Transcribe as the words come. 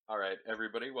All right,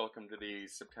 everybody, welcome to the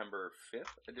September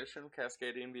 5th edition of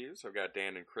Cascading Views. I've got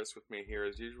Dan and Chris with me here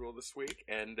as usual this week,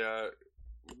 and,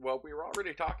 well, we were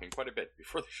already talking quite a bit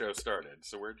before the show started,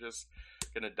 so we're just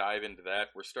going to dive into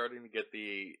that. We're starting to get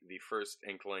the first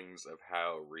inklings of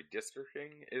how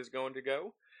redistricting is going to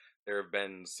go. There have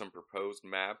been some proposed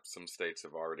maps. Some states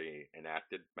have already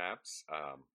enacted maps.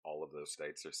 All of those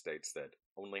states are states that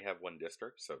only have one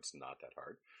district, so it's not that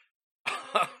hard.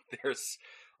 There's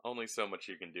only so much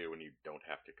you can do when you don't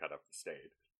have to cut up the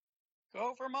state.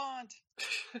 Go Vermont!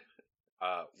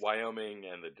 Wyoming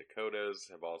and the Dakotas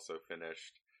have also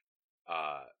finished.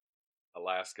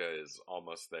 Alaska is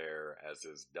almost there, as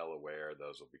is Delaware.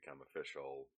 Those will become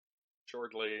official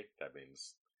shortly. That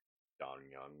means Don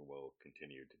Young will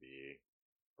continue to be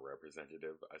a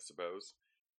representative, I suppose.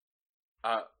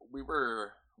 We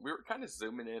were kind of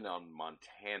zooming in on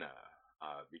Montana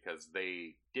because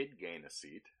they did gain a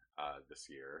seat this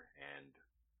year, and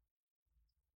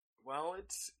well,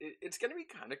 it's going to be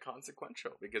kind of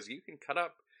consequential because you can cut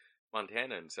up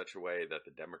Montana in such a way that the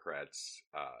Democrats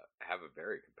have a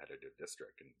very competitive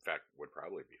district. In fact, would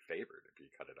probably be favored if you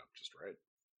cut it up just right.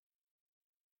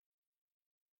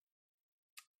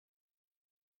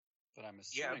 But I'm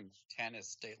assuming Montana's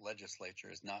state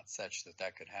legislature is not such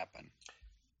that could happen.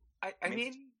 I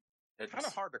mean, it's kind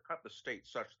of hard to cut the state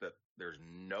such that there's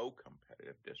no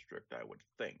competitive district, I would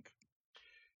think.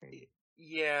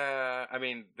 Yeah, I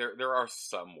mean, there are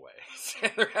some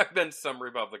ways. There have been some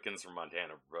Republicans from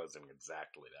Montana proposing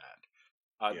exactly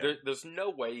that. There's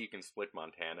no way you can split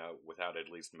Montana without at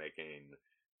least making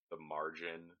the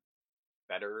margin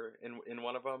better in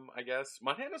one of them, I guess.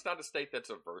 Montana's not a state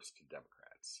that's averse to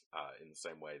Democrats in the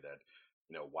same way that,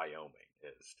 Wyoming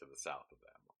is to the south of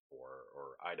them,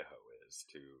 or Idaho is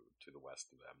to the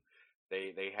west of them.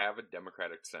 They have a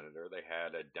Democratic senator. They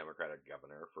had a Democratic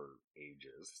governor for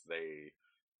ages.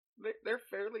 They're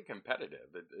fairly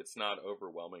competitive. It's not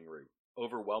overwhelmingly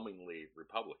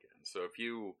Republican. So if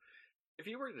you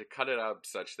were to cut it up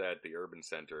such that the urban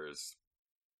centers,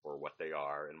 or what they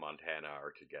are in Montana,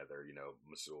 are together,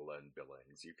 Missoula and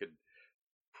Billings, you could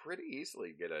pretty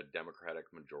easily get a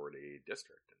Democratic majority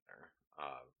district in there.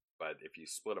 But if you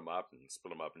split them up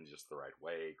in just the right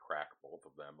way, crack both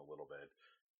of them a little bit,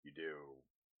 you do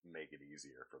make it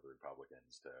easier for the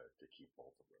Republicans to keep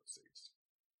both of those seats.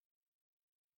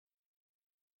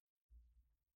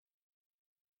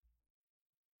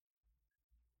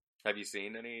 Have you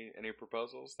seen any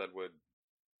proposals that would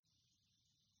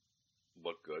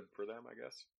look good for them, I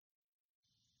guess?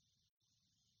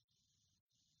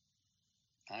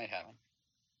 I haven't.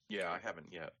 Yeah, I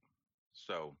haven't yet.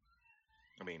 So,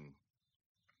 I mean,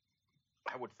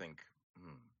 I would think,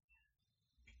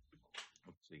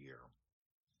 let's see here.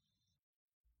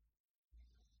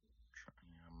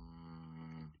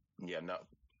 No,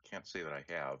 can't say that I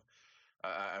have.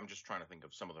 I'm just trying to think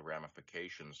of some of the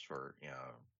ramifications for,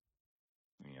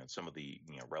 some of the,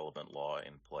 relevant law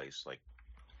in place. Like,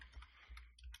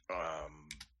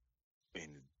 in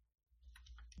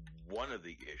one of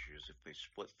the issues, if they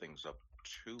split things up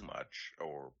too much,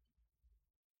 or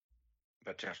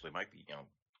potentially might be,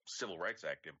 Civil Rights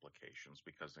Act implications,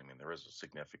 because, there is a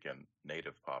significant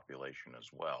Native population as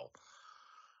well.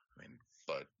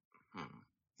 But,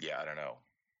 I don't know.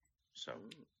 So,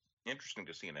 interesting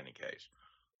to see in any case.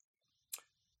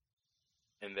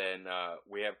 And then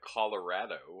we have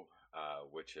Colorado,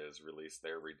 which has released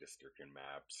their redistricting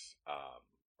maps,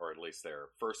 or at least their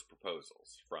first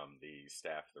proposals from the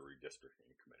staff of the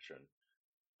Redistricting Commission.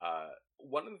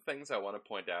 One of the things I want to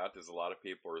point out is a lot of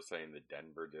people are saying the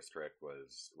Denver district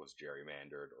was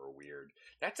gerrymandered or weird.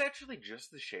 That's actually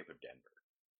just the shape of Denver.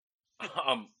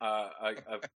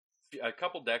 A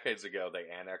couple decades ago, they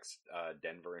annexed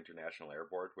Denver International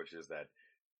Airport, which is that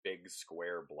big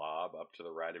square blob up to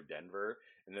the right of Denver,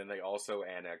 and then they also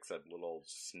annexed that little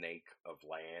snake of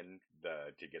land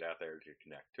to get out there to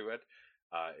connect to it,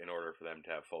 in order for them to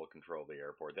have full control of the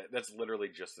airport. That's literally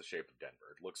just the shape of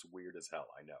Denver. It looks weird as hell,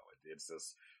 I know. It's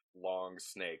this long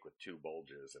snake with two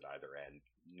bulges at either end.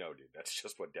 No, dude, that's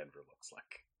just what Denver looks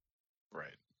like.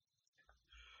 Right.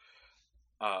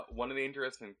 One of the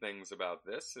interesting things about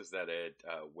this is that it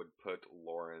would put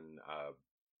Lauren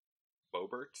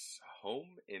Boebert's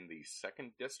home in the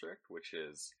 2nd district, which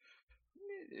is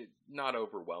not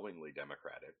overwhelmingly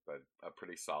Democratic, but a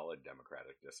pretty solid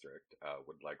Democratic district.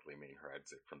 Would likely mean her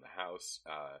exit from the House.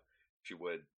 She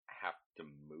would have to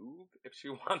move if she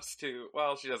wants to.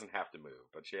 Well, she doesn't have to move,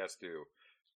 but she has to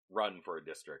run for a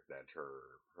district that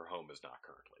her home is not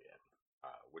currently in,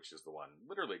 which is the one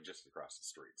literally just across the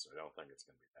street. So I don't think it's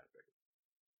going to be that big.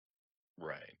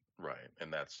 Right.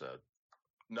 And that's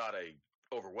not a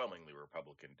overwhelmingly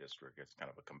Republican district. It's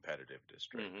kind of a competitive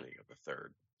district, being the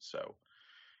third. So,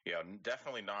 yeah,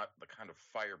 definitely not the kind of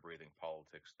fire-breathing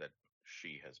politics that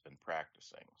she has been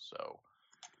practicing. So,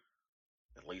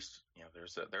 at least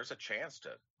there's a chance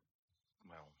to,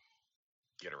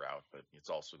 get her out. But it's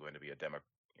also going to be a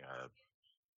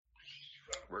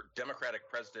Democratic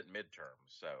president midterm,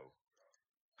 so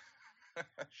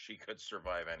she could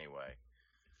survive anyway.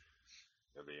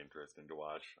 It'll be interesting to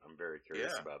watch. I'm very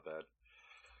curious about that.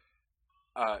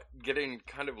 Getting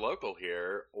kind of local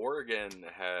here, Oregon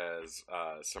has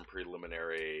some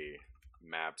preliminary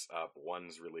maps up.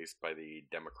 One's released by the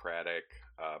Democratic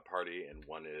Party, and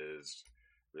one is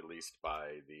released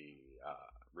by the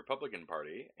Republican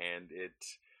Party, and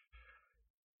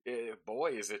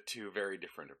boy, is it two very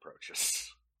different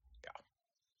approaches. Yeah.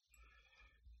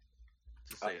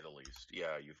 To say the least.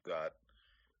 Yeah, you've got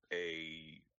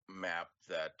a map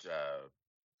that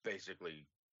basically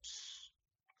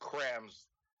crams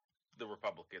the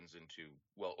Republicans into,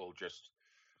 I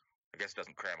guess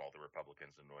doesn't cram all the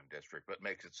Republicans in one district, but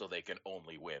makes it so they can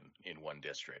only win in one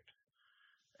district.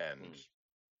 And,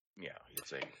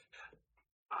 it's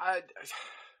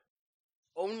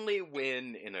only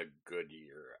win in a good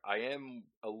year. I am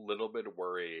a little bit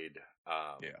worried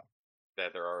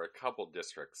that there are a couple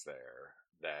districts there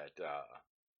that,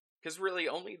 because really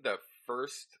only the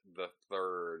first, the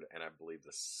third, and I believe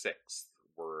the sixth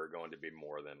were going to be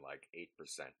more than like 8%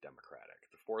 Democratic.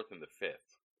 The fourth and the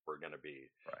fifth were going to be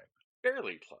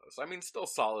fairly close. I mean, still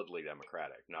solidly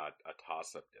Democratic, not a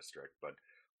toss-up district, but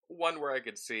one where I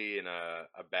could see in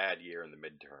a bad year in the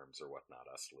midterms or whatnot,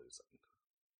 us losing.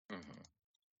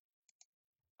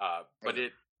 But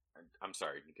I'm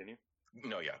sorry, continue?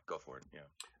 No, yeah, go for it, yeah.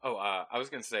 Oh, I was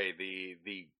going to say,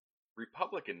 the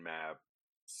Republican map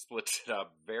splits it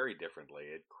up very differently.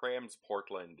 It crams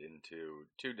Portland into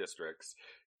two districts,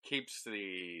 keeps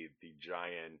the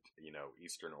giant,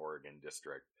 Eastern Oregon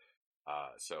district,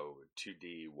 so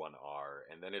 2D, 1R,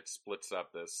 and then it splits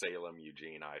up the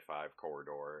Salem-Eugene I-5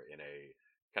 corridor in a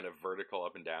kind of vertical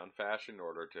up and down fashion in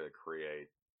order to create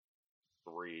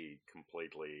three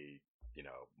completely,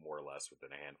 more or less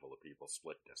within a handful of people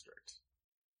split districts.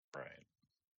 Right.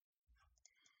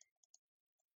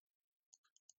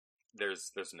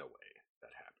 There's no way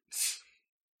that happens.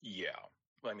 Yeah.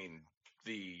 I mean,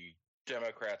 the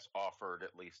Democrats offered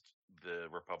at least the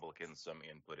Republicans some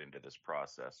input into this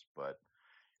process, but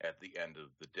at the end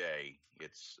of the day,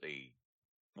 it's a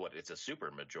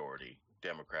super majority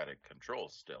Democratic control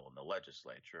still in the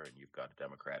legislature, and you've got a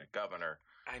Democratic governor.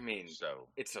 I mean, so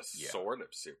it's a sort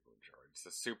of supermajority. It's a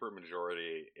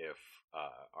supermajority if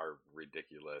our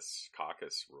ridiculous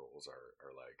caucus rules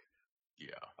are like,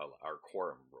 our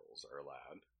quorum rules are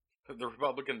allowed. The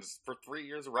Republicans, for 3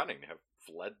 years running, have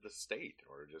fled the state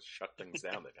or just shut things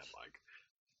down they didn't like.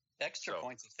 Extra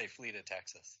points if they flee to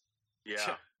Texas.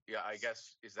 Yeah, I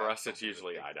guess is that for us it's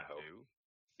usually Idaho.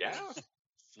 Yeah.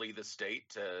 Flee the state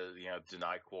to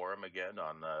deny quorum again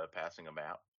on passing a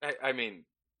map. I mean,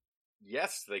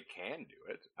 yes, they can do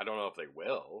it. I don't know if they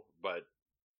will, but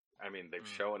I mean, they've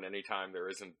shown anytime there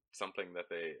isn't something that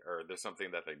there's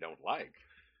something that they don't like,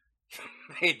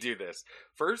 they do this.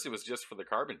 First, it was just for the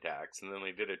carbon tax, and then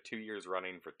they did it 2 years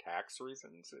running for tax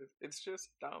reasons. It's just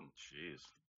dumb. Jeez.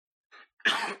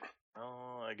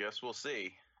 Oh, I guess we'll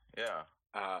see. Yeah.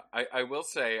 I will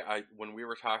say, when we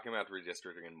were talking about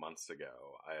redistricting months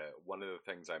ago, one of the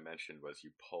things I mentioned was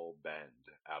you pull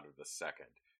Bend out of the second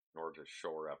in order to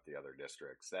shore up the other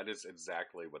districts. That is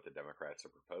exactly what the Democrats are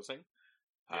proposing.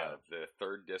 The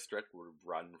third district would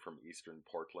run from eastern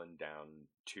Portland down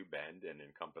to Bend and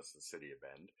encompass the city of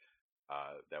Bend.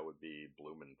 That would be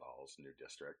Blumenthal's new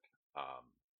district. I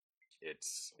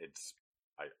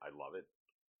love it.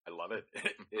 I love it.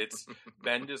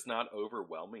 Bend is not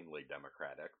overwhelmingly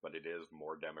Democratic, but it is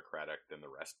more Democratic than the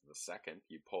rest of the second.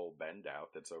 You pull Bend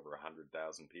out, that's over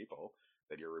 100,000 people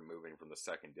that you're removing from the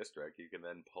second district. You can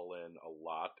then pull in a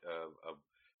lot of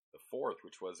the fourth,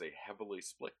 which was a heavily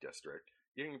split district.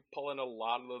 You can pull in a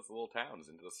lot of those little towns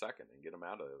into the second and get them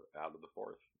out of the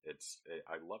fourth.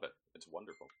 I love it. It's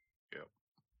wonderful. Yeah.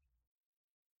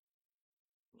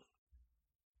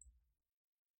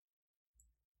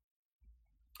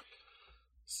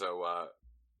 So,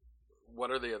 what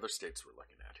are the other states we're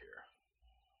looking at here?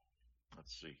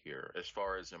 Let's see here. As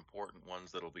far as important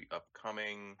ones that'll be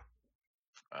upcoming,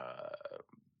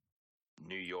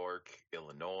 New York,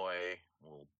 Illinois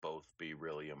will both be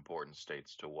really important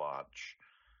states to watch.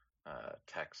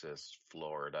 Texas,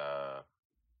 Florida,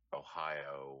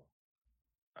 Ohio,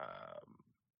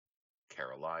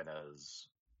 Carolinas,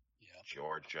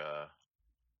 Georgia,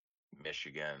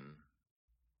 Michigan.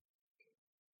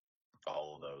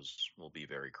 all of those will be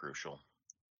very crucial.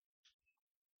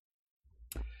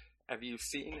 Have you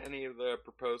seen any of the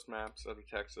proposed maps out of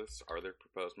Texas? Are there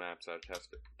proposed maps out of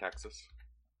Texas?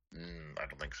 I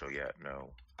don't think so yet,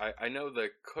 no. I know the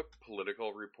Cook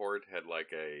Political Report had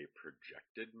like a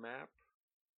projected map.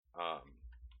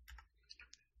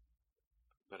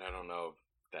 But I don't know if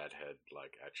that had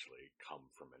like actually come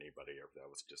from anybody or if that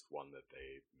was just one that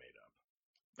they made up.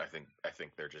 I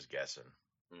think they're just guessing.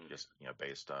 Just,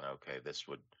 based on, okay, this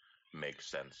would make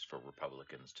sense for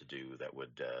Republicans to do that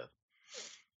would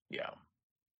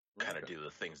kind of do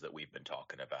the things that we've been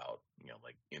talking about,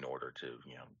 like in order to,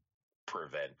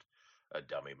 prevent a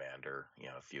dummy mander,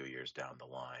 a few years down the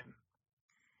line.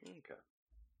 Okay.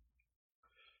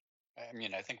 I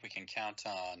mean, I think we can count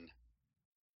on,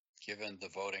 given the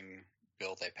voting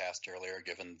bill they passed earlier,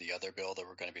 given the other bill that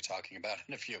we're going to be talking about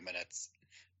in a few minutes,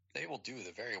 they will do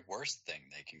the very worst thing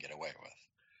they can get away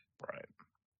with. Right.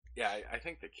 Yeah, I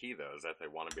think the key, though, is that they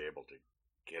want to be able to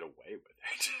get away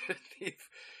with it.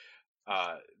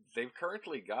 They've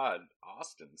currently got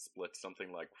Austin split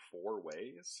something like 4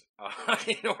 ways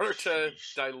in order to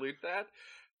dilute that.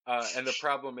 And the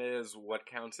problem is what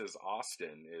counts as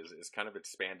Austin is kind of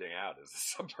expanding out as the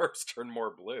suburbs turn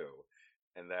more blue.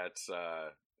 And that's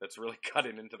really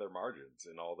cutting into their margins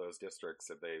in all those districts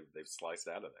that they've sliced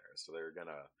out of there. So they're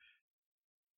gonna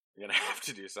have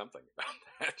to do something about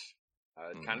that.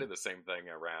 Kind of the same thing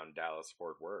around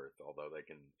Dallas-Fort Worth, although they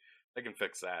can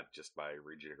fix that just by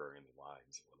rejiggering the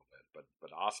lines a little bit.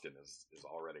 But Austin is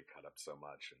already cut up so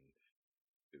much,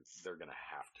 and they're gonna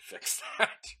have to fix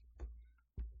that.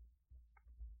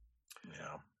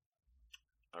 Yeah.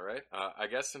 All right. I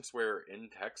guess since we're in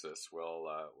Texas, we'll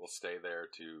stay there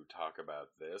to talk about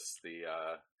this. The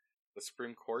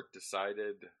Supreme Court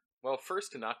decided, well,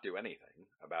 first to not do anything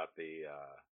about the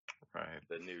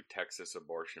new Texas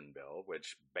abortion bill,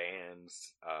 which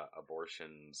bans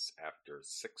abortions after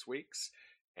 6 weeks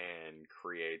and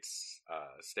creates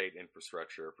state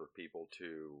infrastructure for people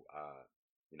to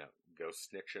go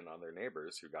snitching on their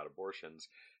neighbors who got abortions.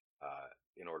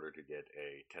 In order to get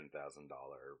a $10,000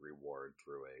 reward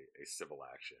through a civil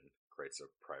action, creates a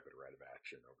private right of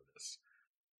action over this,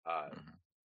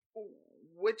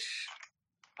 which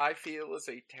I feel is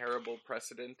a terrible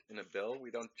precedent in a bill. We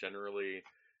don't generally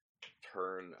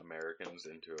turn Americans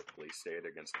into a police state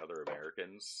against other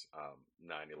Americans.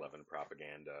 9/11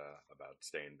 propaganda about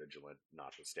staying vigilant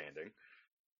notwithstanding.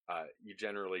 You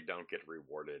generally don't get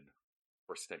rewarded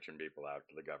for snitching people out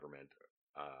to the government.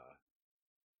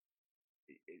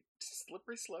 It's a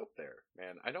slippery slope there,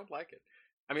 man. I don't like it.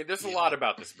 I mean, there's a lot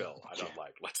about this bill I don't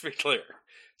like. Let's be clear.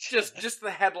 Just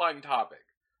the headline topic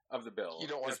of the bill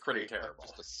is pretty terrible.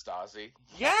 Just a Stasi.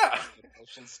 Yeah.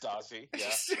 Ocean Stasi. Yeah.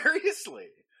 Seriously.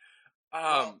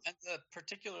 And the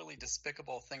particularly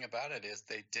despicable thing about it is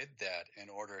they did that in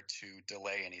order to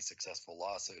delay any successful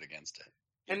lawsuit against it.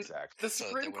 And exactly. The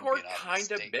Supreme Court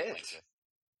kind of bit.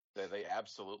 They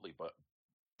absolutely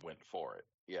went for it.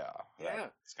 Yeah.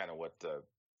 That's kind of what the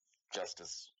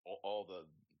justice, all the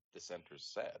dissenters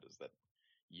said, is that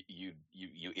you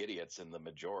idiots in the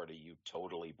majority, you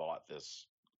totally bought this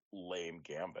lame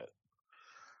gambit.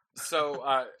 So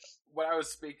what I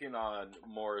was speaking on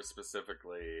more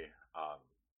specifically,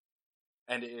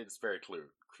 and it's very true,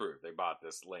 they bought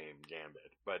this lame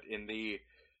gambit, but in the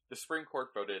Supreme Court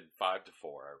voted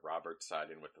 5-4, Roberts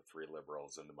siding with the 3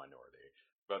 liberals in the minority,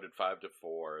 voted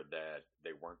 5-4 that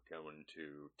they weren't going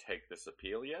to take this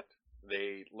appeal yet.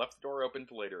 They left the door open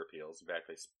to later appeals. In fact,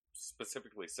 they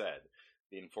specifically said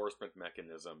the enforcement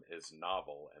mechanism is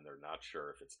novel and they're not sure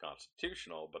if it's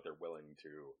constitutional, but they're willing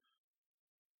to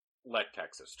let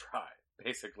Texas try.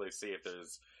 Basically, see if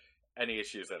there's any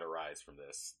issues that arise from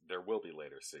this. There will be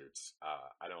later suits.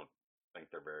 I don't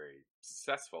think they're very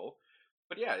successful.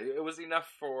 But yeah, it was enough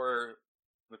for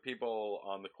the people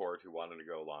on the court who wanted to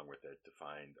go along with it to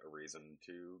find a reason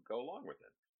to go along with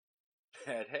it.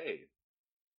 That, hey,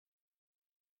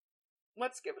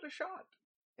 let's give it a shot.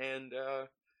 And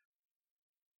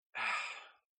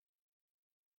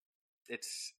it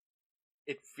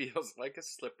feels like a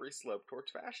slippery slope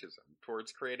towards fascism,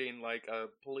 towards creating like a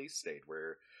police state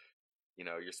where,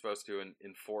 you're supposed to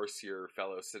enforce your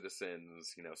fellow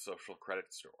citizens, social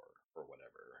credit score or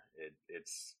whatever. It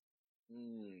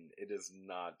is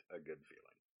not a good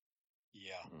feeling.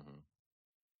 Yeah. Mm-hmm.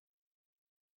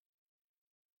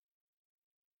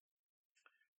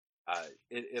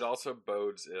 It also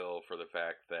bodes ill for the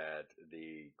fact that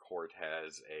the court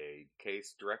has a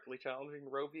case directly challenging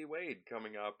Roe v. Wade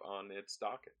coming up on its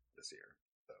docket this year.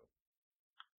 So,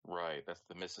 right, that's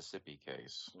the Mississippi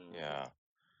case. Yeah.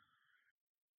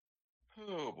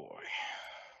 Oh boy.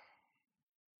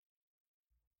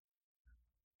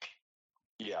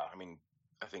 Yeah, I mean,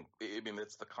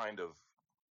 it's the kind of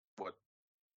what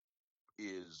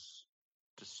is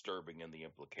disturbing, and the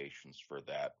implications for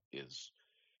that is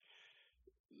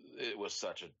it was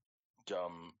such a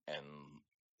dumb and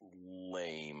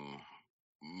lame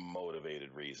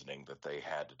motivated reasoning that they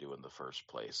had to do in the first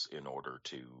place in order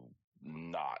to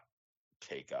not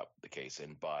take up the case,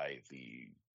 and by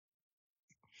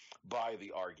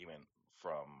the argument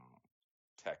from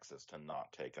Texas to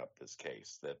not take up this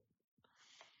case, that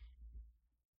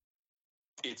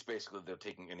it's basically they're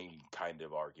taking any kind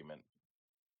of argument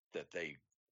that they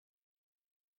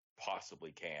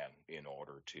possibly can in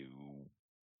order to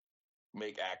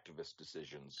make activist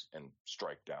decisions and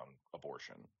strike down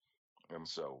abortion. And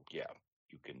so, yeah,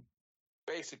 you can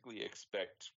basically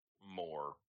expect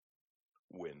more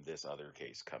when this other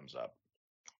case comes up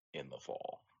in the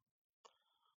fall.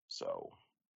 So,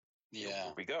 yeah,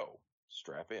 here we go.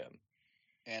 Strap in.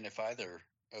 And if either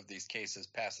of these cases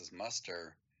passes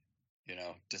muster,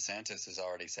 DeSantis is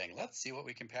already saying, let's see what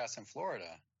we can pass in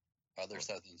Florida. Other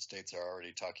southern states are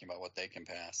already talking about what they can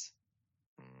pass.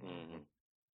 Mm-hmm.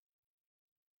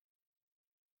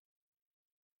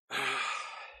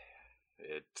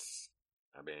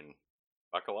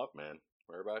 Buckle up, man.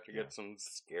 We're about to get some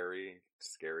scary,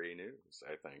 scary news,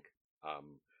 I think.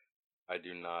 I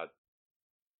do not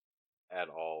at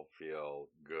all feel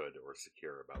good or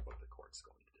secure about what the court's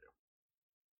going to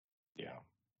do.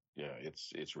 Yeah,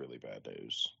 it's really bad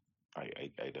news. I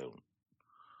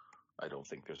don't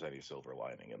think there's any silver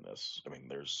lining in this. I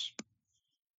mean,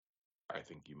 I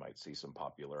think you might see some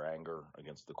popular anger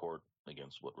against the court,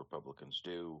 against what Republicans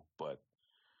do, but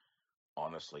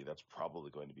honestly, that's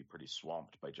probably going to be pretty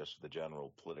swamped by just the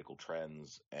general political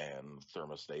trends and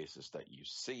thermostasis that you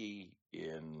see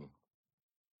in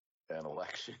an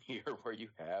election year where you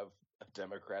have a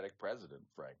Democratic president,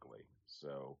 frankly.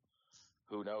 So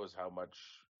who knows how much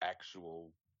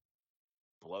actual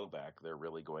blowback they're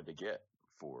really going to get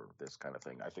for this kind of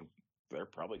thing. I think they're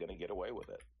probably going to get away with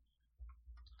it.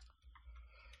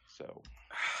 So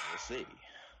we'll see.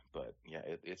 But yeah,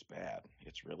 it's bad.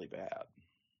 It's really bad.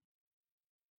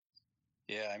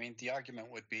 Yeah, I mean, the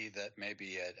argument would be that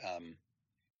maybe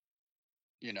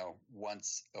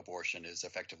once abortion is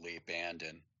effectively banned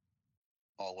in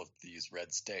all of these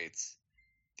red states,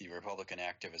 the Republican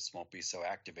activists won't be so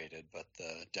activated, but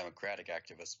the Democratic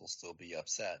activists will still be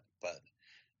upset. But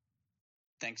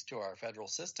thanks to our federal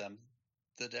system,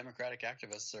 the Democratic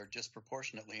activists are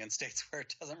disproportionately in states where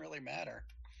it doesn't really matter.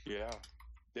 Yeah,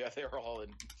 they're all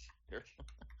in.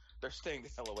 They're staying the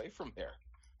hell away from there.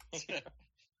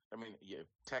 I mean, yeah,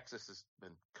 Texas has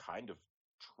been kind of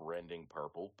trending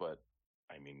purple, but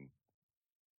I mean,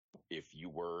 if you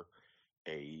were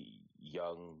a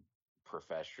young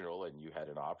professional and you had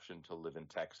an option to live in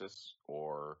Texas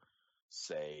or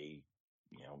say,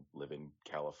 live in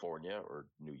California or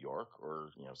New York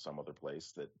or, some other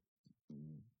place that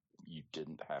you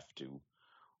didn't have to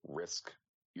risk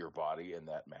your body in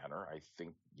that manner, I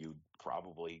think you'd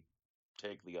probably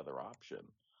take the other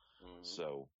option. Mm-hmm.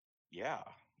 So, yeah,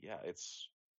 it's,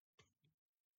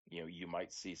 you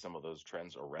might see some of those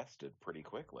trends arrested pretty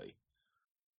quickly.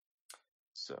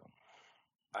 So,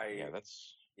 I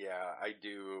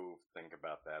do think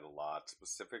about that a lot,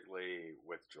 specifically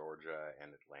with Georgia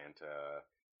and Atlanta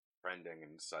trending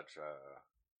in such a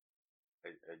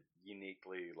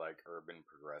uniquely urban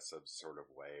progressive sort of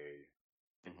way.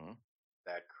 Mm-hmm.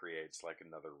 That creates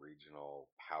another regional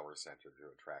power center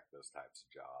to attract those types of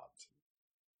jobs.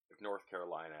 If North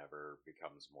Carolina ever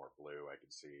becomes more blue, I could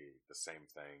see the same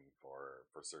thing for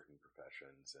certain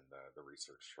professions in the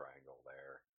research triangle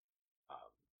there.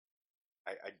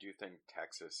 I do think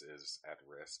Texas is at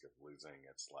risk of losing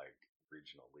its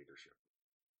regional leadership.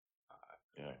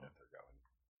 The way that they're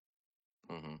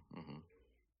going. Mm-hmm. Mm-hmm.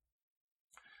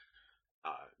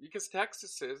 Because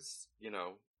Texas is,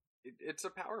 it's a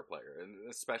power player, and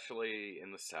especially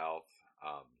in the South,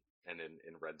 and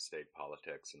in red state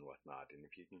politics and whatnot. And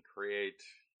if you can create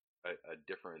a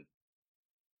different,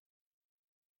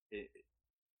 a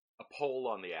pole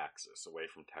on the axis away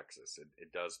from Texas,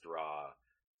 it does draw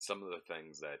some of the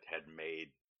things that had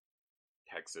made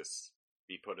Texas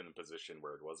be put in a position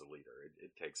where it was a leader.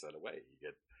 It takes that away. You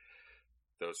get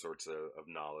those sorts of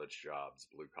knowledge jobs,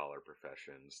 blue collar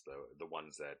professions, the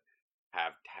ones that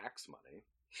have tax money.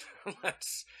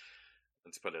 let's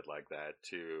put it like that,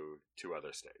 to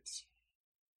other states.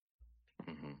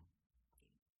 Mm-hmm.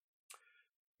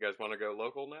 You guys want to go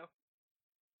local now?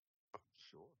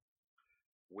 Sure.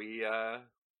 We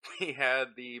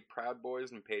had the Proud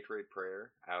Boys and Patriot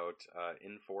Prayer out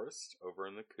in force over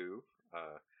in the Couve,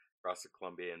 across the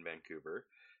Columbia and Vancouver.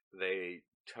 They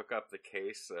took up the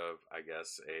case of, I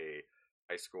guess, a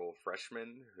high school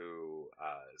freshman who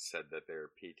said that their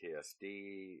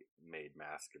PTSD made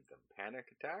mass give them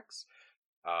panic attacks.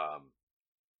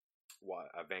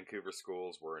 Vancouver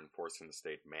schools were enforcing the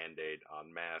state mandate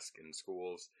on mask in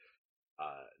schools.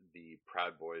 The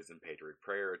Proud Boys and Patriot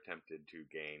Prayer attempted to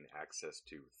gain access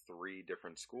to 3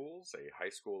 different schools, a high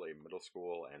school, a middle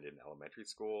school, and an elementary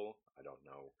school. I don't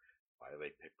know why they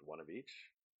picked one of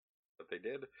each, but they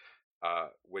did,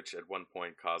 which at one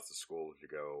point caused the school to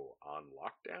go on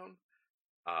lockdown.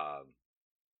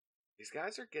 These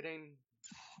guys are getting...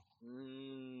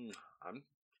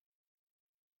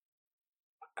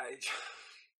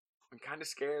 I'm kind of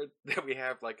scared that we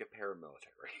have like a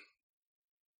paramilitary.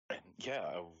 Yeah,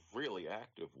 a really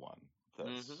active one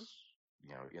that's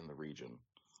in the region.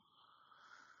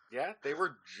 Yeah, they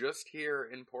were just here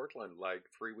in Portland like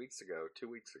 2 weeks ago,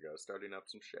 starting up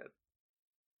some shit.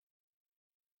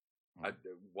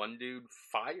 One dude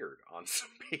fired on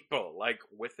some people, like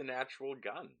with an actual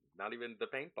gun, not even the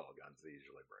paintball guns they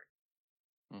usually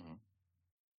bring.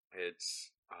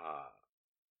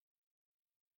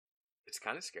 It's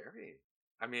kind of scary.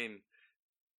 I mean,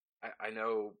 I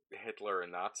know Hitler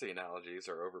and Nazi analogies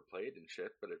are overplayed and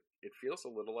shit, but it feels a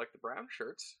little like the brown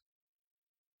shirts.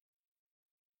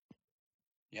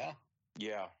 Yeah.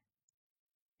 Yeah,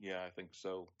 I think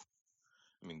so.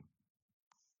 I mean,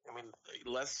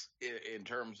 less in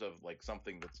terms of like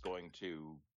something that's going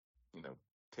to,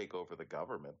 take over the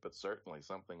government, but certainly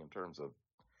something in terms of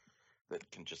that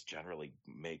can just generally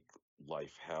make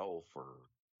life hell for,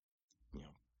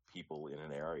 people in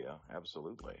an area.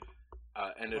 Absolutely.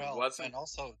 And it wasn't. And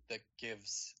also that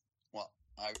gives. Well,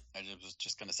 I was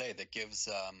just going to say that gives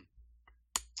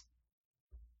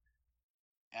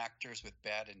actors with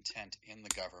bad intent in the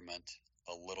government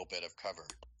a little bit of cover.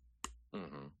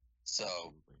 So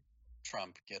absolutely.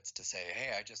 Trump gets to say,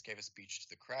 "Hey, I just gave a speech to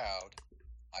the crowd.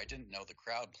 I didn't know the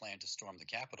crowd planned to storm the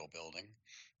Capitol building."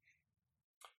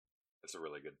 That's a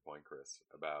really good point, Chris,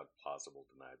 about plausible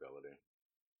deniability.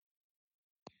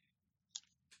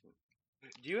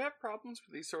 Do you have problems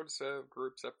with these sorts of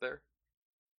groups up there?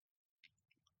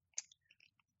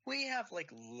 We have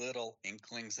like little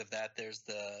inklings of that. There's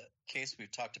the case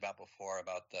we've talked about before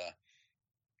about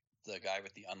the guy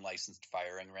with the unlicensed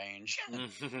firing range.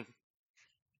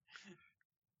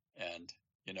 And,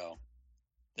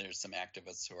 there's some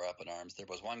activists who are up in arms. There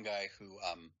was one guy who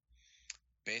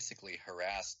basically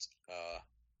harassed a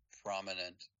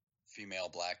prominent female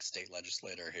black state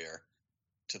legislator here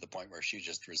to the point where she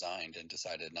just resigned and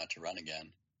decided not to run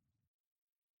again.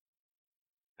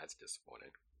 That's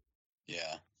disappointing.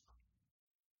 Yeah.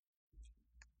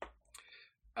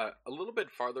 A little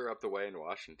bit farther up the way in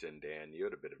Washington, Dan, you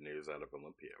had a bit of news out of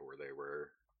Olympia where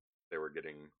they were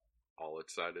getting all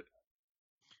excited.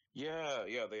 Yeah,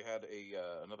 they had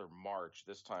another march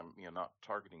this time. Not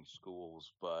targeting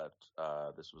schools, but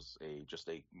this was just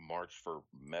a march for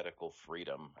medical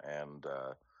freedom, and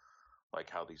like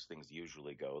how these things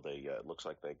usually go. They looks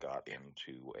like they got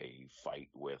into a fight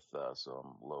with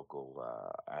some local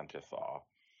Antifa,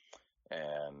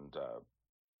 and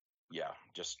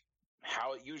just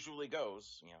how it usually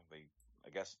goes. I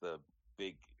guess the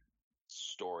big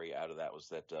story out of that was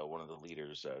that one of the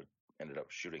leaders ended up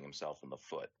shooting himself in the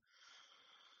foot.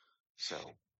 So,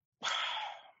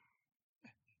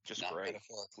 just not great.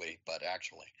 Metaphorically, but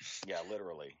actually. Yeah,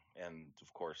 literally. And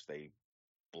of course, they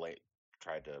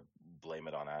tried to blame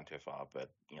it on Antifa,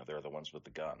 but they're the ones with the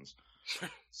guns.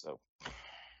 So,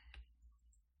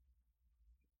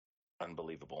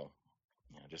 unbelievable.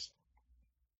 Just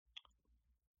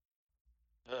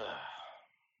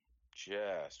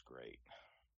great.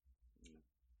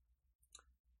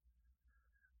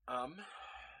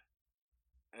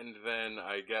 And then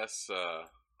I guess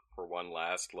for one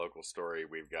last local story,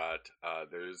 we've got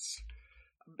there's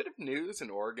a bit of news in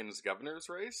Oregon's governor's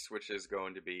race, which is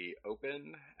going to be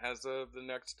open as of the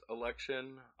next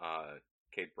election.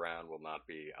 Kate Brown will not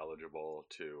be eligible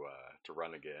to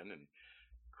run again, and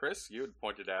Chris, you had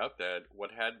pointed out that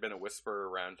what had been a whisper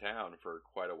around town for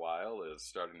quite a while is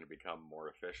starting to become more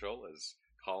official, as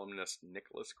columnist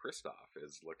Nicholas Kristof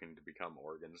is looking to become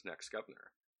Oregon's next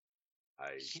governor.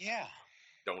 I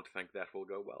don't think that will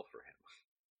go well for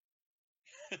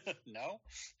him. No?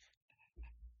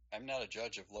 I'm not a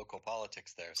judge of local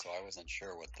politics there, so I wasn't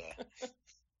sure what the...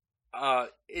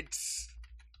 It's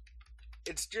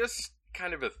just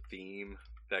kind of a theme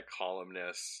that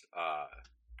columnists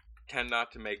tend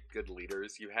not to make good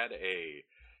leaders. You had a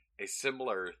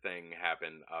similar thing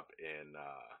happen up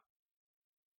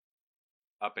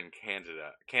in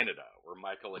Canada, where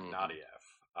Michael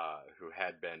Ignatieff, who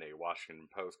had been a Washington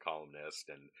Post columnist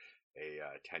and a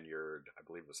tenured, I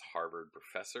believe it was Harvard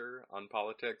professor on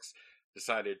politics,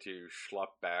 decided to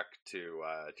schlup back to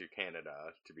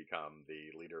Canada to become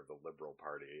the leader of the Liberal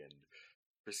Party and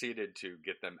proceeded to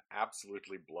get them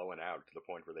absolutely blown out to the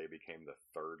point where they became the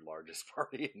third largest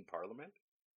party in Parliament.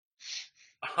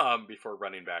 Before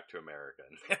running back to America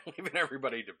and leaving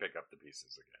everybody to pick up the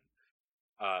pieces again.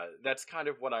 That's kind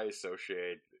of what I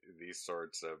associate these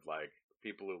sorts of like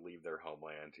people who leave their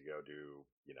homeland to go do,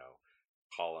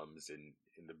 columns in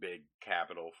the big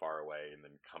capital far away and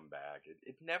then come back.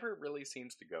 It never really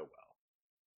seems to go well.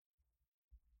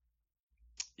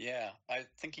 Yeah,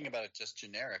 thinking about it just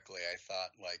generically, I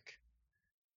thought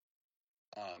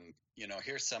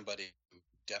here's somebody who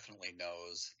definitely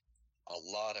knows a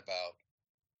lot about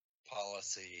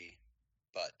policy,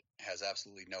 but has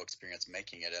absolutely no experience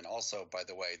making it. And also, by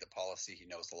the way, the policy he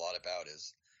knows a lot about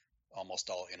is almost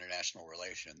all international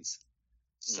relations.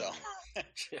 So I'm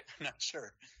not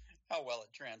sure how well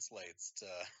it translates to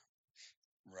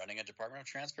running a Department of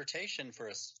Transportation for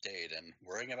a state and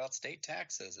worrying about state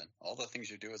taxes and all the things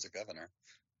you do as a governor.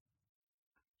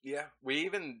 Yeah, we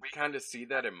even kind of see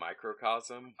that in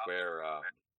microcosm where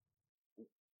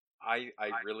I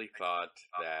really thought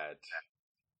that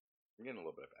I'm getting a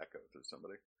little bit of echo through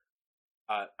somebody.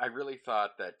 I really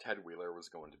thought that Ted Wheeler was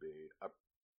going to be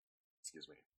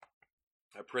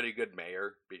a pretty good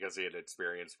mayor because he had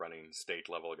experience running state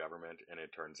level government, and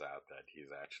it turns out that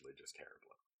he's actually just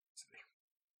terrible.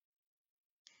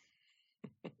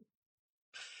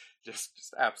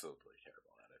 just absolutely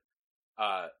terrible at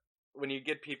it. When you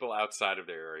get people outside of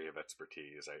their area of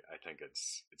expertise, I think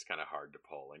it's kind of hard to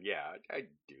pull. And yeah, I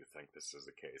do think this is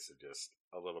a case of just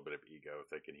a little bit of ego,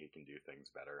 thinking he can do things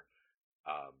better.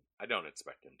 I don't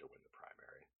expect him to win the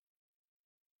primary,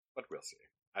 but we'll see.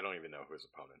 I don't even know who his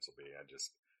opponents will be. I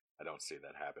don't see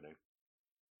that happening.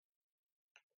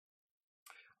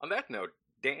 On that note,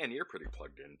 Dan, you're pretty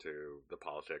plugged into the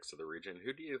politics of the region.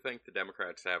 Who do you think the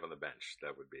Democrats have on the bench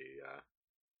that would be...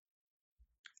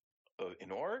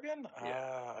 in Oregon?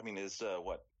 Yeah.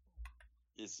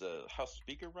 Is House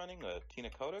Speaker running Tina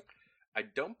Kotek? I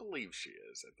don't believe she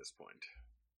is at this point.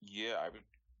 Yeah,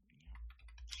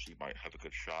 she might have a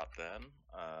good shot then.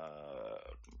 I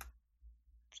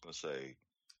was going to say...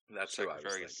 That's Secretary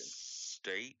who I was thinking.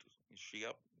 State, is she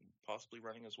up possibly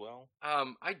running as well?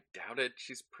 I doubt it.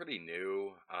 She's pretty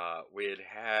new. We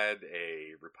had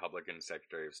a Republican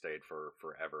Secretary of State for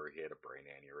forever. He had a brain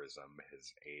aneurysm.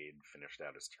 His aide finished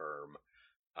out his term.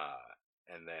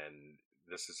 And then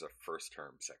this is a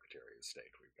first-term Secretary of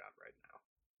State we've got right now.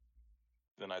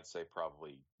 Then I'd say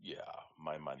probably,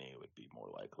 my money would be more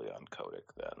likely on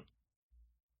Kotek then.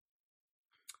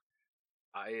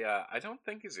 I don't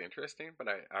think he's interested, but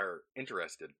I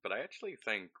actually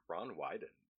think Ron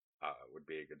Wyden would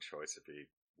be a good choice if he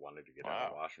wanted to get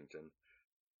out of Washington.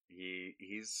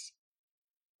 He's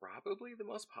probably the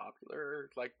most popular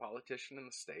politician in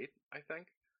the state, I think.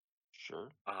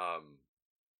 Sure. I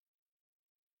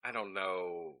don't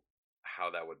know how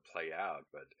that would play out,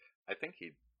 but I think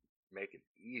he'd make an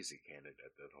easy candidate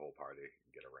that the whole party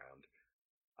can get around.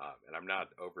 And I'm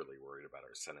not overly worried about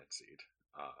our Senate seat.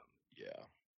 Yeah.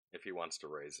 If he wants to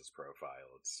raise his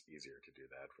profile, it's easier to do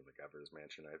that from the governor's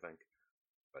mansion, I think.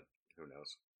 But who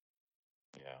knows?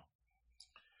 Yeah.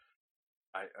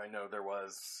 I know there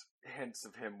was hints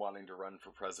of him wanting to run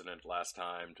for president last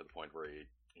time, to the point where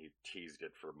he teased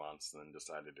it for months and then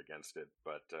decided against it.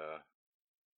 But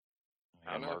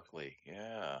Merkley,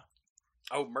 yeah.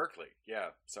 Oh, Merkley, yeah.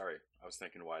 Sorry, I was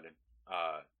thinking Wyden.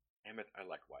 Damn it, I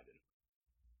like Wyden.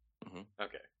 Mm-hmm.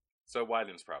 Okay, so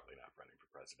Wyden's probably not running for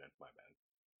president. My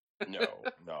bad.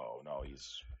 No.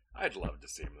 He's. I'd love to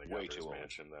see him in the way governor's too old.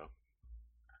 mansion, though.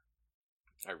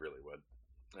 I really would,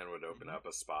 and would open up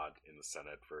a spot in the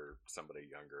Senate for somebody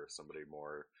younger, somebody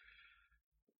more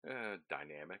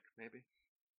dynamic, maybe.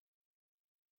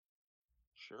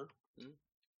 Sure.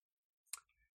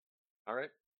 All right.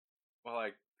 Well,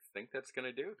 I think that's going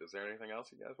to do it. Is there anything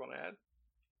else you guys want to add?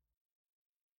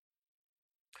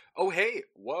 Oh, hey.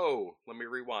 Whoa. Let me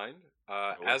rewind.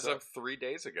 As of 3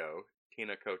 days ago,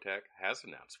 Tina Kotek has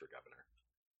announced for governor.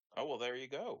 Oh, well, there you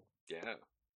go. Yeah.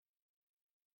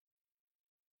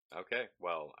 Okay.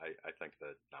 Well, I think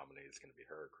the nominee is going to be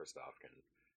her. Christoph can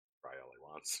try all he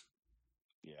wants.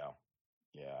 Yeah.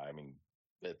 Yeah. I mean,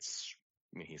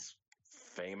 he's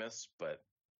famous, but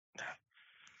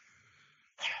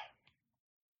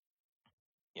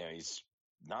he's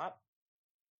not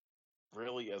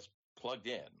really as plugged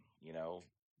in,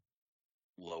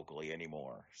 locally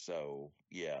anymore. So,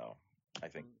 yeah, I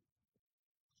think.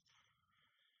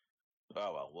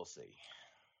 Oh, well, we'll see.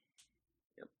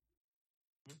 Yep.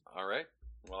 All right.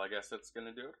 Well, I guess that's going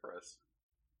to do it for us.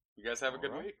 You guys have a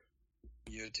good week.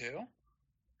 You too.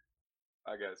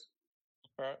 Bye, guys.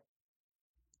 All right.